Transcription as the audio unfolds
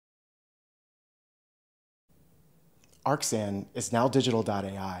ArcSan is now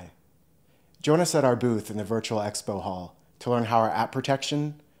digital.ai. Join us at our booth in the virtual expo hall to learn how our app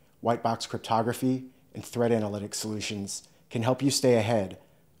protection, white box cryptography, and threat analytics solutions can help you stay ahead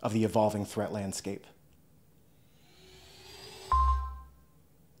of the evolving threat landscape.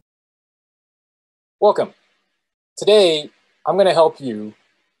 Welcome. Today, I'm going to help you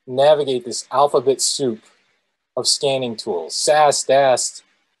navigate this alphabet soup of scanning tools: SAST, DAST,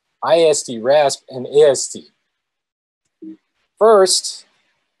 IAST, RASP, and AST. First,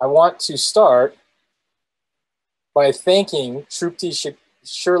 I want to start by thanking Trupti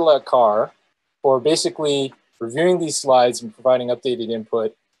Shirlakar for basically reviewing these slides and providing updated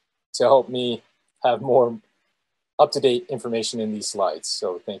input to help me have more up-to-date information in these slides.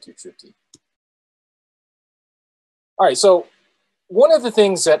 So thank you, Trupti. All right, so one of the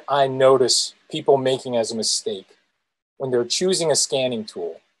things that I notice people making as a mistake when they're choosing a scanning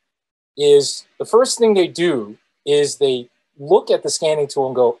tool is the first thing they do is they look at the scanning tool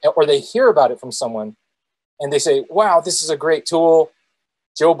and go, or they hear about it from someone and they say, wow, this is a great tool.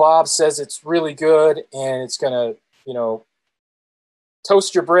 Joe Bob says it's really good and it's gonna,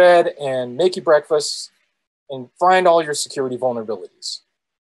 toast your bread and make you breakfast and find all your security vulnerabilities.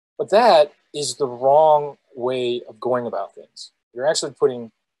 But that is the wrong way of going about things. You're actually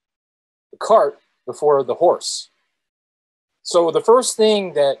putting the cart before the horse. So the first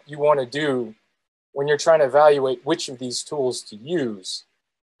thing that you want to do when you're trying to evaluate which of these tools to use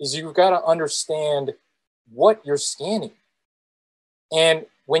is you've got to understand what you're scanning. And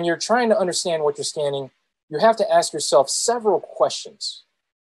when you're trying to understand what you're scanning, you have to ask yourself several questions.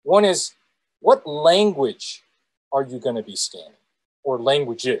 One is, what language are you going to be scanning? Or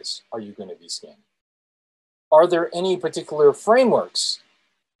languages are you going to be scanning? Are there any particular frameworks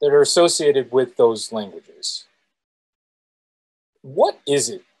that are associated with those languages? What is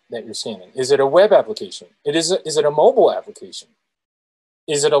it that you're scanning? Is it a web application? Is it a mobile application?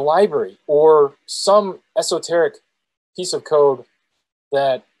 Is it a library or some esoteric piece of code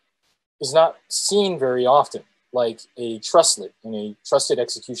that is not seen very often, like a trustlet in a trusted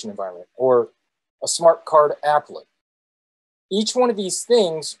execution environment or a smart card applet? Each one of these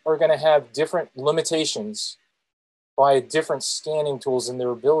things are going to have different limitations by different scanning tools and their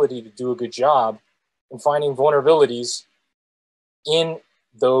ability to do a good job in finding vulnerabilities in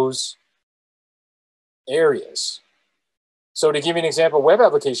those areas. So to give you an example, web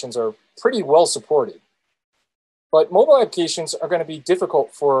applications are pretty well supported, but mobile applications are going to be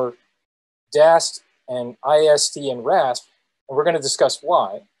difficult for DAST and IAST and RASP, and we're going to discuss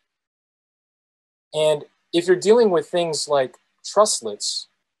why. And if you're dealing with things like trustlets,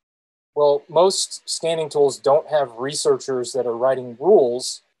 well, most scanning tools don't have researchers that are writing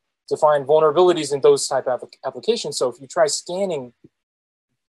rules to find vulnerabilities in those type of applications. So if you try scanning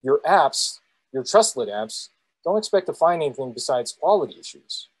your apps, your trustlet apps, don't expect to find anything besides quality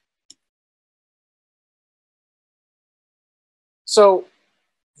issues. So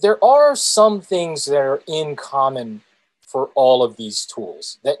there are some things that are in common for all of these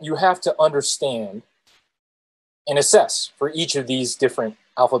tools that you have to understand and assess for each of these different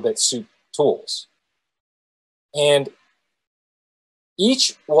alphabet soup tools. And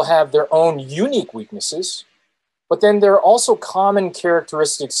each will have their own unique weaknesses, but then there are also common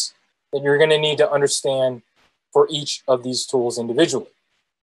characteristics that you're going to need to understand for each of these tools individually.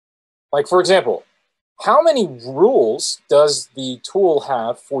 Like, for example, how many rules does the tool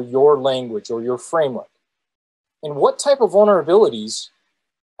have for your language or your framework? And what type of vulnerabilities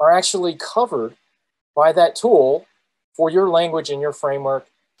are actually covered by that tool for your language and your framework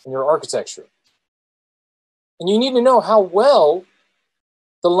and your architecture? And you need to know how well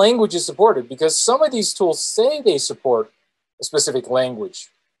the language is supported, because some of these tools say they support a specific language,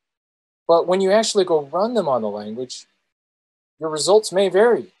 but when you actually go run them on the language, your results may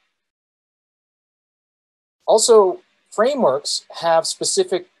vary. Also, frameworks have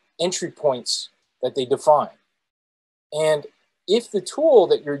specific entry points that they define. And if the tool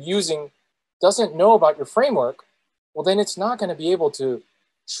that you're using doesn't know about your framework, well, then it's not going to be able to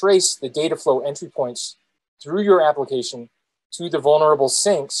trace the data flow entry points through your application to the vulnerable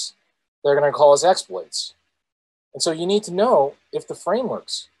sinks that are going to cause exploits. And so you need to know if the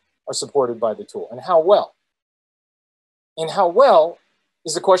frameworks are supported by the tool and how well. And how well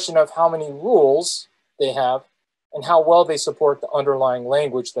is a question of how many rules they have and how well they support the underlying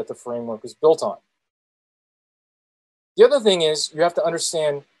language that the framework is built on. The other thing is you have to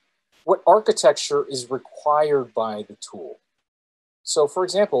understand what architecture is required by the tool. So for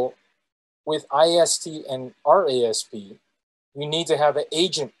example, with IAST and RASP, you need to have an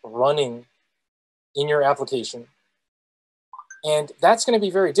agent running in your application. And that's going to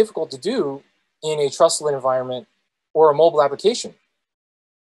be very difficult to do in a trustless environment or a mobile application.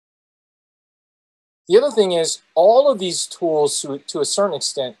 The other thing is all of these tools to a certain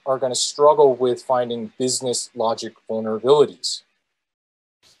extent are going to struggle with finding business logic vulnerabilities.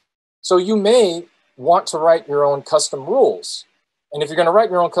 So you may want to write your own custom rules. And if you're going to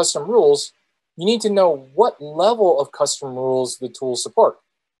write your own custom rules, you need to know what level of custom rules the tools support.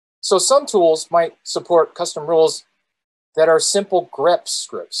 So some tools might support custom rules that are simple grep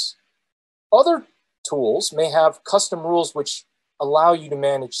scripts. Other tools may have custom rules which allow you to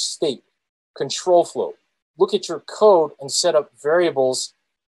manage state, control flow, look at your code and set up variables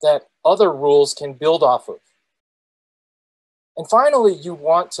that other rules can build off of. And finally, you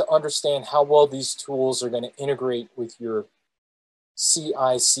want to understand how well these tools are going to integrate with your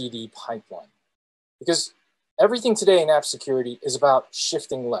CI/CD pipeline. Because everything today in app security is about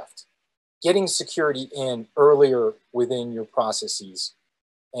shifting left, getting security in earlier within your processes,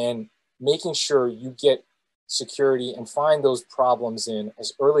 and making sure you get security and find those problems in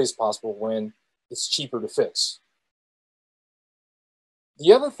as early as possible when it's cheaper to fix.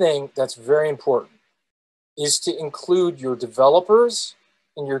 The other thing that's very important is to include your developers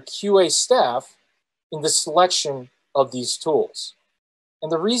and your QA staff in the selection of these tools.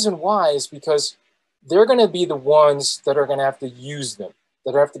 And the reason why is because they're going to be the ones that are going to have to use them,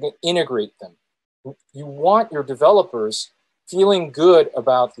 that have to integrate them. You want your developers feeling good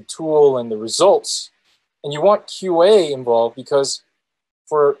about the tool and the results. And you want QA involved because,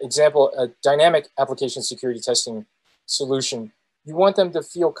 for example, a dynamic application security testing solution, you want them to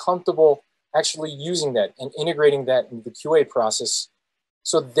feel comfortable actually using that and integrating that into the QA process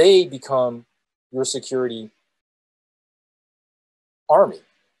so they become your security army.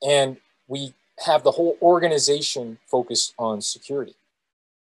 And we have the whole organization focused on security.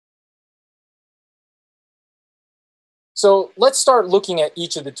 So let's start looking at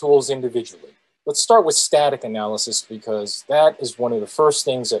each of the tools individually. Let's start with static analysis because that is one of the first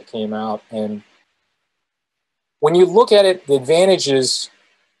things that came out. And when you look at it, the advantage is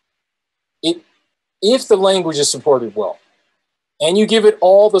if the language is supported well and you give it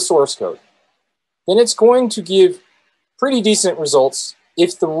all the source code, then it's going to give pretty decent results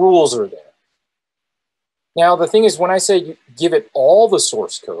if the rules are there. Now, the thing is, when I say you give it all the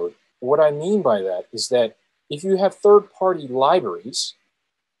source code, what I mean by that is that if you have third-party libraries,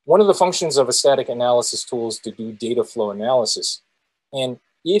 one of the functions of a static analysis tool is to do data flow analysis. And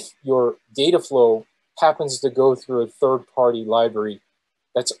if your data flow happens to go through a third-party library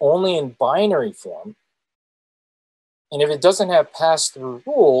that's only in binary form, and if it doesn't have pass-through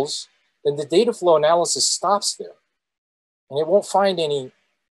rules, then the data flow analysis stops there. And it won't find any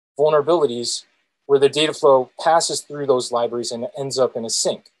vulnerabilities where the data flow passes through those libraries and ends up in a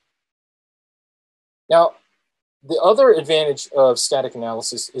sink. Now, the other advantage of static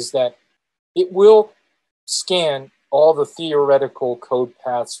analysis is that it will scan all the theoretical code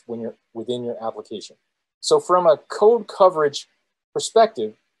paths when you're within your application. So from a code coverage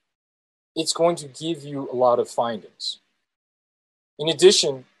perspective, it's going to give you a lot of findings. In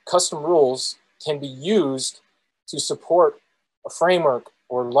addition, custom rules can be used to support a framework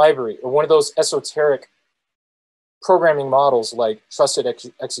or library or one of those esoteric programming models like trusted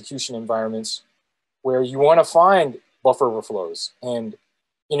execution environments where you want to find buffer overflows and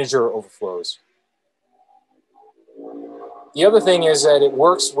integer overflows. The other thing is that it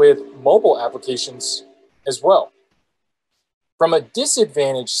works with mobile applications as well. From a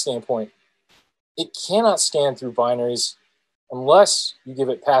disadvantage standpoint, it cannot scan through binaries unless you give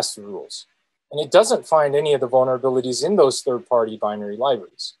it pass-through rules. And it doesn't find any of the vulnerabilities in those third-party binary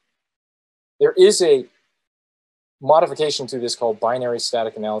libraries. There is a modification to this called binary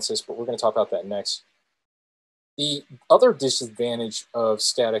static analysis, but we're going to talk about that next. The other disadvantage of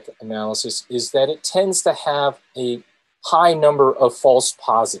static analysis is that it tends to have a high number of false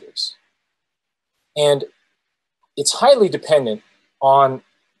positives. And it's highly dependent on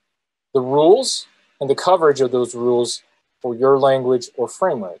the rules and the coverage of those rules for your language or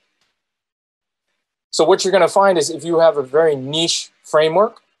framework. So what you're going to find is if you have a very niche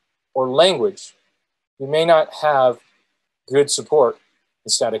framework or language, you may not have good support in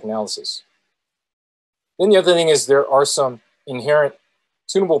static analysis. Then the other thing is there are some inherent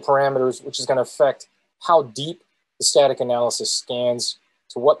tunable parameters which is going to affect how deep the static analysis scans,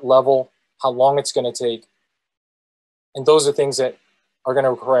 to what level, how long it's going to take. And those are things that are going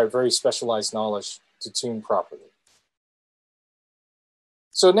to require very specialized knowledge to tune properly.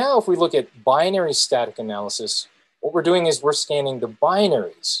 So now if we look at binary static analysis, what we're doing is we're scanning the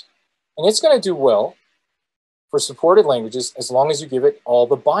binaries. And it's going to do well for supported languages as long as you give it all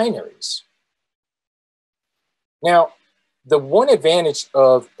the binaries. Now, the one advantage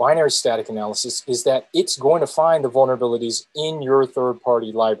of binary static analysis is that it's going to find the vulnerabilities in your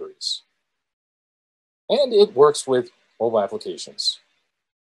third-party libraries. And it works with mobile applications.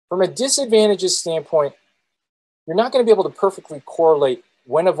 From a disadvantages standpoint, you're not going to be able to perfectly correlate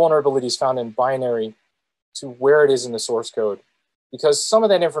when a vulnerability is found in binary to where it is in the source code, because some of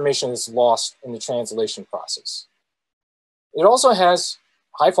that information is lost in the translation process. It also has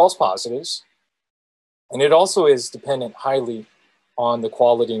high false positives, and it also is dependent highly on the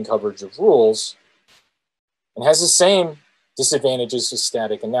quality and coverage of rules, and has the same disadvantages as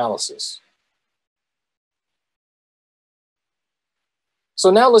static analysis. So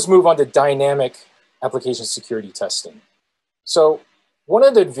now let's move on to dynamic application security testing. So one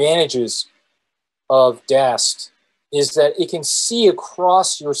of the advantages of DAST is that it can see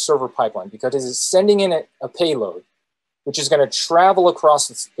across your server pipeline because it is sending in a payload, which is going to travel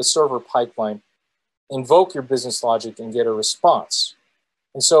across the server pipeline, invoke your business logic, and get a response.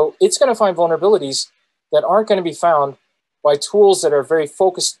 And so it's going to find vulnerabilities that aren't going to be found by tools that are very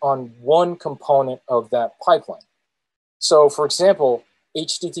focused on one component of that pipeline. So for example,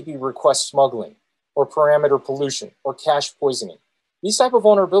 HTTP request smuggling, or parameter pollution, or cache poisoning. These type of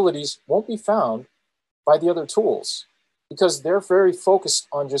vulnerabilities won't be found by the other tools because they're very focused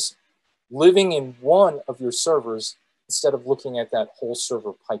on just living in one of your servers instead of looking at that whole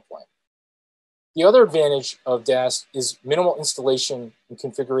server pipeline. The other advantage of DAST is minimal installation and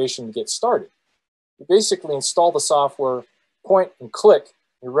configuration to get started. You basically install the software, point and click,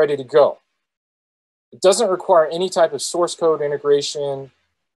 you're ready to go. It doesn't require any type of source code integration.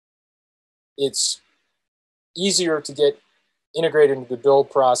 It's easier to get integrated into the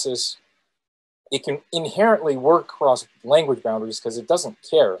build process. It can inherently work across language boundaries because it doesn't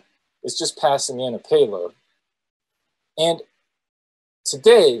care. It's just passing in a payload. And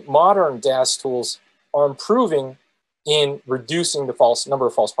today, modern DAST tools are improving in reducing the number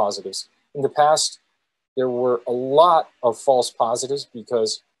of false positives. In the past, there were a lot of false positives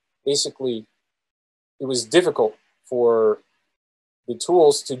because basically it was difficult for the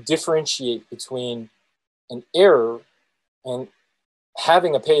tools to differentiate between an error and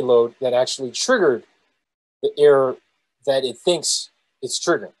having a payload that actually triggered the error that it thinks it's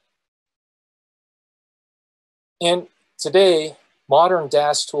triggering. And today, modern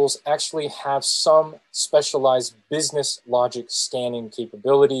DAST tools actually have some specialized business logic scanning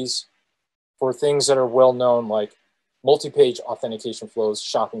capabilities for things that are well known, like multi-page authentication flows,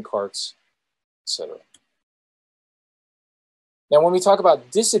 shopping carts, etc. Now, when we talk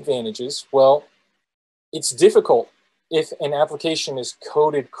about disadvantages, well, it's difficult if an application is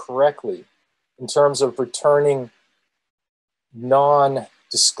coded correctly in terms of returning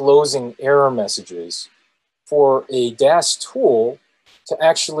non-disclosing error messages for a DAST tool to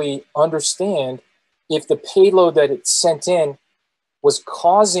actually understand if the payload that it sent in was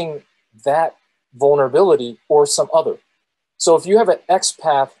causing that vulnerability or some other. So if you have an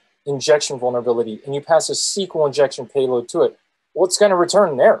XPath injection vulnerability and you pass a SQL injection payload to it, well, it's going to return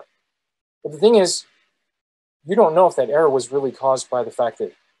an error. But the thing is, you don't know if that error was really caused by the fact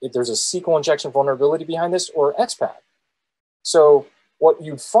that there's a SQL injection vulnerability behind this or XPath. So what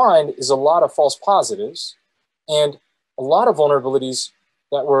you'd find is a lot of false positives and a lot of vulnerabilities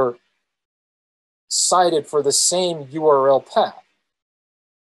that were cited for the same URL path.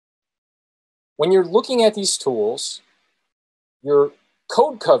 When you're looking at these tools, your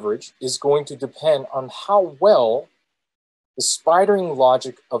code coverage is going to depend on how well the spidering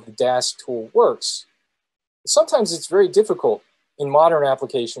logic of the DAST tool works. Sometimes it's very difficult in modern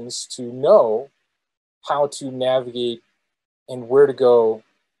applications to know how to navigate and where to go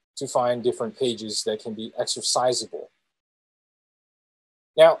to find different pages that can be exercisable.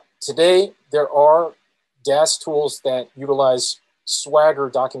 Now, today, there are DAST tools that utilize Swagger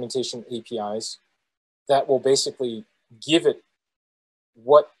documentation APIs that will basically give it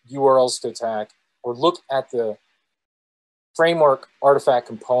what URLs to attack or look at the framework artifact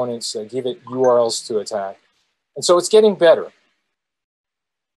components that give it URLs to attack. And so it's getting better.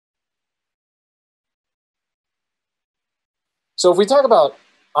 So if we talk about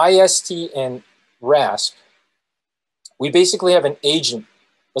IAST and RASP, we basically have an agent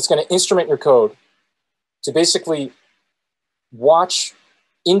that's going to instrument your code to basically watch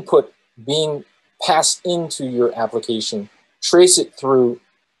input being passed into your application, trace it through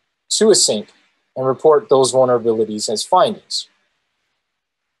to a sink, and report those vulnerabilities as findings.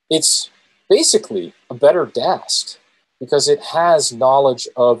 It's basically a better DAST because it has knowledge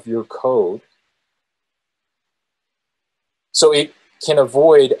of your code. So it can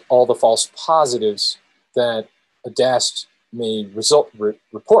avoid all the false positives that a DAST may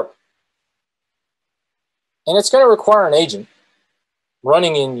report. And it's going to require an agent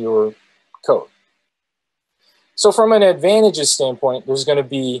running in your code. So from an advantages standpoint, there's going to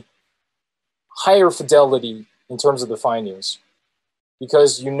be higher fidelity in terms of the findings,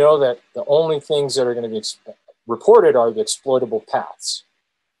 because you know that the only things that are going to be reported are the exploitable paths.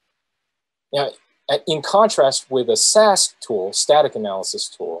 Now, in contrast with a SAST tool, static analysis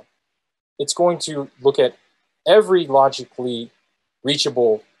tool, it's going to look at every logically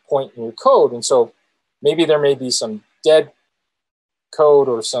reachable point in your code. And so maybe there may be some dead code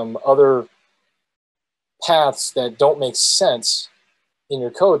or some other paths that don't make sense in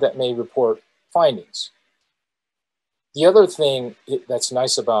your code that may report findings. The other thing that's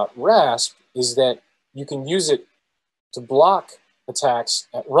nice about RASP is that you can use it to block attacks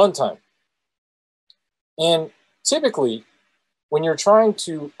at runtime. And typically, when you're trying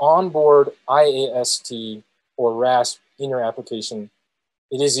to onboard IAST or RASP in your application,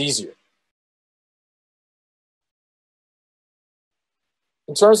 it is easier.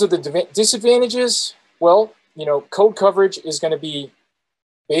 In terms of the disadvantages, well, code coverage is going to be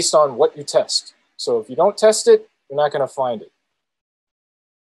based on what you test. So if you don't test it, you're not going to find it.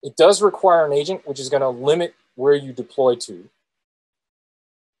 It does require an agent, which is going to limit where you deploy to.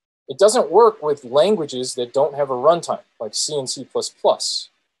 It doesn't work with languages that don't have a runtime, like C and C++.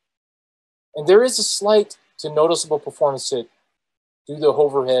 And there is a slight to noticeable performance hit due to the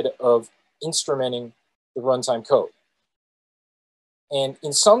overhead of instrumenting the runtime code. And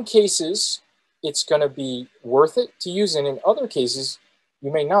in some cases, it's going to be worth it to use, and in other cases,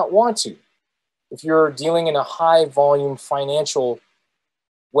 you may not want to. If you're dealing in a high volume financial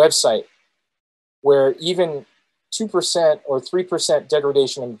website where even 2% or 3%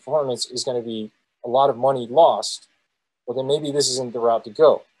 degradation in performance is going to be a lot of money lost, well, then maybe this isn't the route to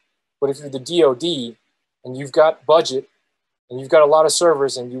go. But if you're the DoD and you've got budget and you've got a lot of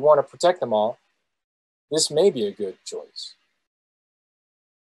servers and you want to protect them all, this may be a good choice.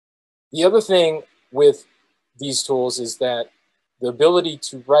 The other thing with these tools is that the ability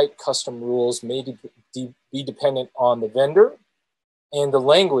to write custom rules may be dependent on the vendor and the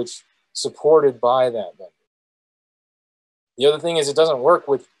language supported by that vendor. The other thing is it doesn't work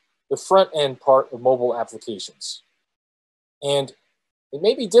with the front end part of mobile applications. And it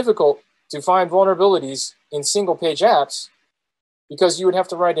may be difficult to find vulnerabilities in single page apps because you would have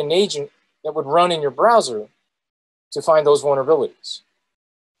to write an agent that would run in your browser to find those vulnerabilities.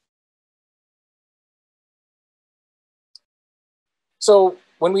 So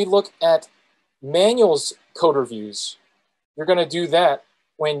when we look at manuals code reviews, you're going to do that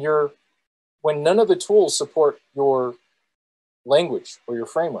when none of the tools support your language or your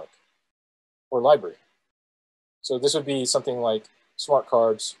framework or library. So this would be something like smart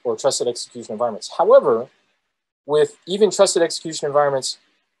cards or trusted execution environments. However, with even trusted execution environments,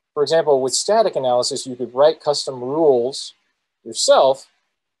 for example, with static analysis, you could write custom rules yourself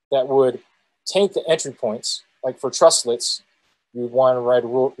that would taint the entry points. Like for trustlets, you would want to write a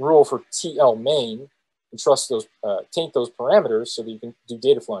rule for TL main and taint those parameters so that you can do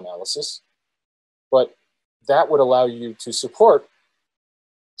data flow analysis. But that would allow you to support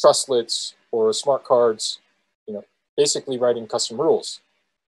trustlets or smart cards, basically writing custom rules.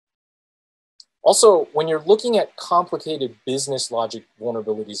 Also, when you're looking at complicated business logic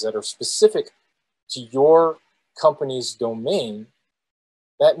vulnerabilities that are specific to your company's domain,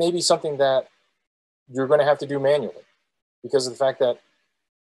 that may be something that you're going to have to do manually because of the fact that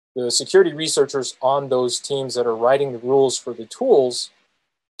the security researchers on those teams that are writing the rules for the tools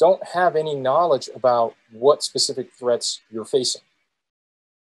don't have any knowledge about what specific threats you're facing.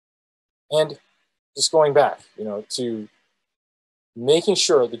 And just going back, to making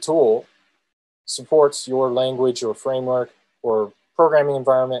sure the tool supports your language or framework or programming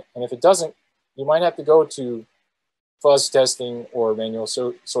environment. And if it doesn't, you might have to go to fuzz testing or manual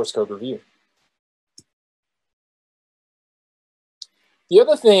source code review. The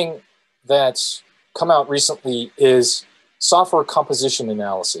other thing that's come out recently is software composition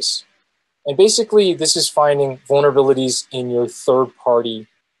analysis. And basically, this is finding vulnerabilities in your third-party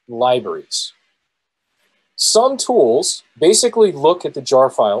libraries. Some tools basically look at the jar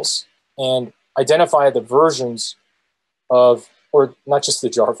files and identify the versions of, or not just the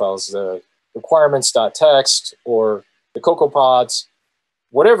jar files, the requirements.txt or the CocoaPods,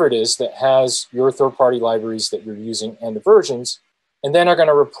 whatever it is that has your third-party libraries that you're using and the versions, and then are going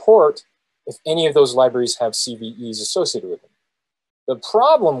to report if any of those libraries have CVEs associated with them. The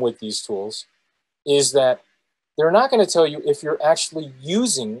problem with these tools is that they're not going to tell you if you're actually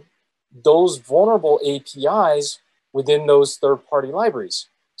using those vulnerable APIs within those third-party libraries.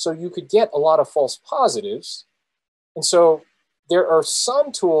 So you could get a lot of false positives. And so there are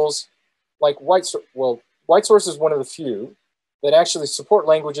some tools like White White Source is one of the few that actually support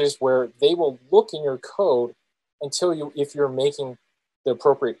languages where they will look in your code and tell you if you're making the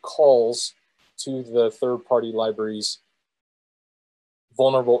appropriate calls to the third-party library's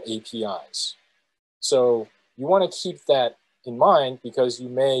vulnerable APIs. So you want to keep that in mind because you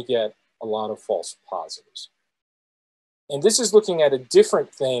may get a lot of false positives. And this is looking at a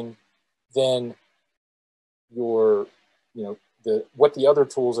different thing than your, what the other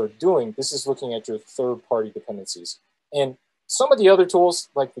tools are doing. This is looking at your third-party dependencies. And some of the other tools,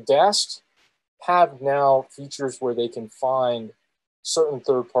 like the DAST, have now features where they can find certain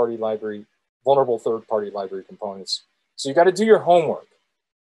third-party library, vulnerable third-party library components. So you got to do your homework.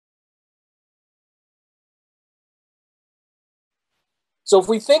 So if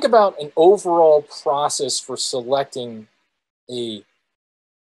we think about an overall process for selecting a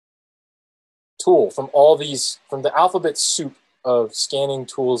tool from all these, from the alphabet soup of scanning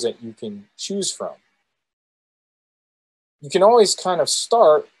tools that you can choose from, you can always kind of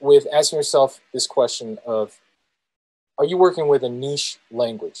start with asking yourself this question of, are you working with a niche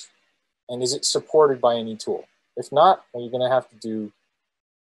language? And is it supported by any tool? If not, then you're going to have to do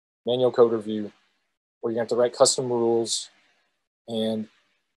manual code review, or you're going to have to write custom rules,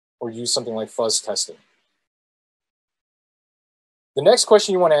 or use something like fuzz testing. The next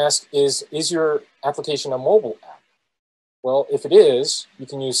question you want to ask is your application a mobile app? Well, if it is, you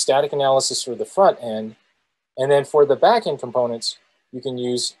can use static analysis for the front end, and then for the back end components, you can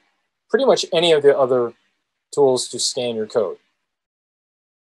use pretty much any of the other tools to scan your code.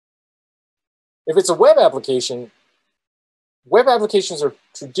 If it's a web application, web applications are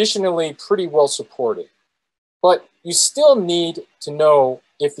traditionally pretty well supported, but you still need to know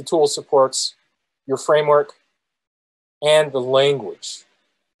if the tool supports your framework and the language.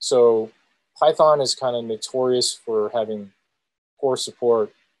 So Python is kind of notorious for having poor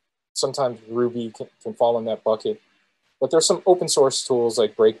support. Sometimes Ruby can fall in that bucket, but there's some open source tools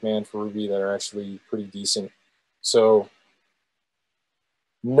like Brakeman for Ruby that are actually pretty decent. So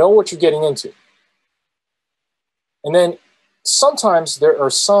know what you're getting into. And then sometimes there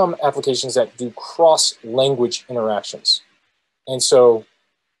are some applications that do cross-language interactions. And so,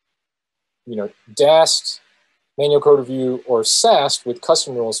 DAST, manual code review, or SAST with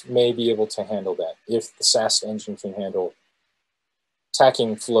custom rules may be able to handle that if the SAST engine can handle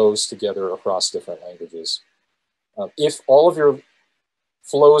tacking flows together across different languages. If all of your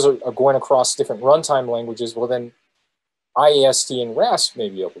flows are going across different runtime languages, well then IAST and RASP may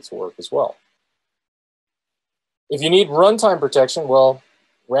be able to work as well. If you need runtime protection, well,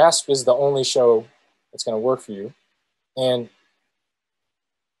 RASP is the only show that's going to work for you. And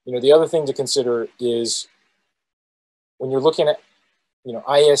the other thing to consider is when you're looking at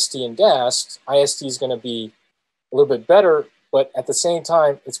IAST and DAST, IAST is going to be a little bit better, but at the same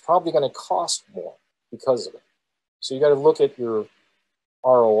time, it's probably going to cost more because of it. So you got to look at your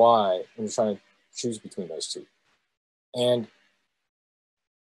ROI when you're trying to choose between those two. And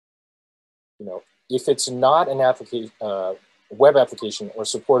if it's not an application, web application or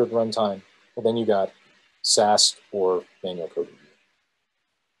supported runtime, well, then you got SAST or manual code review.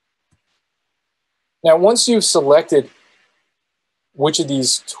 Now, once you've selected which of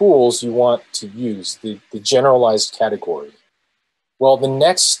these tools you want to use, the generalized category, well, the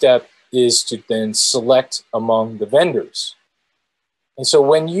next step is to then select among the vendors. And so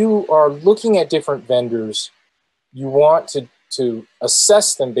when you are looking at different vendors, you want to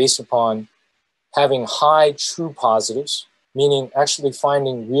assess them based upon having high true positives, meaning actually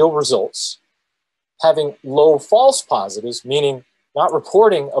finding real results, having low false positives, meaning not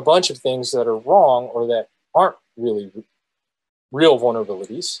reporting a bunch of things that are wrong or that aren't really real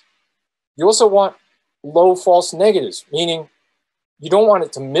vulnerabilities. You also want low false negatives, meaning you don't want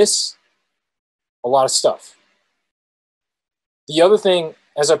it to miss a lot of stuff. The other thing,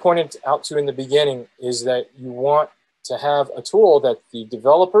 as I pointed out to in the beginning, is that you want to have a tool that the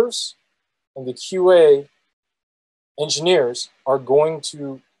developers and the QA engineers are going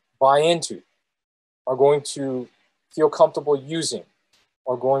to buy into, are going to feel comfortable using,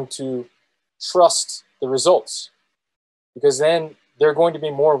 are going to trust the results, because then they're going to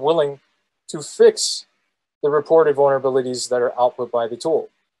be more willing to fix the reported vulnerabilities that are output by the tool.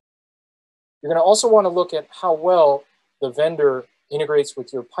 You're going to also want to look at how well the vendor integrates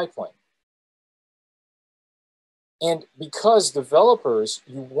with your pipeline. And because developers,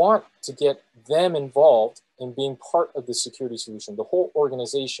 you want to get them involved in being part of the security solution, the whole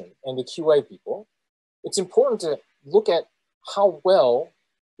organization, and the QA people, it's important to look at how well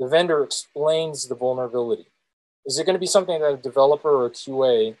the vendor explains the vulnerability. Is it going to be something that a developer or a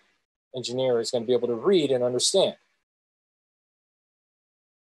QA engineer is going to be able to read and understand?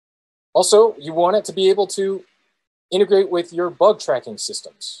 Also, you want it to be able to integrate with your bug tracking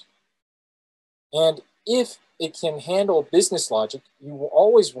systems. And if it can handle business logic, you will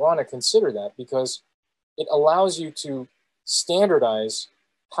always want to consider that because it allows you to standardize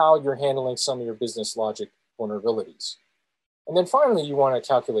how you're handling some of your business logic vulnerabilities. And then finally, you want to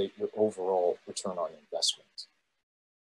calculate your overall return on investment.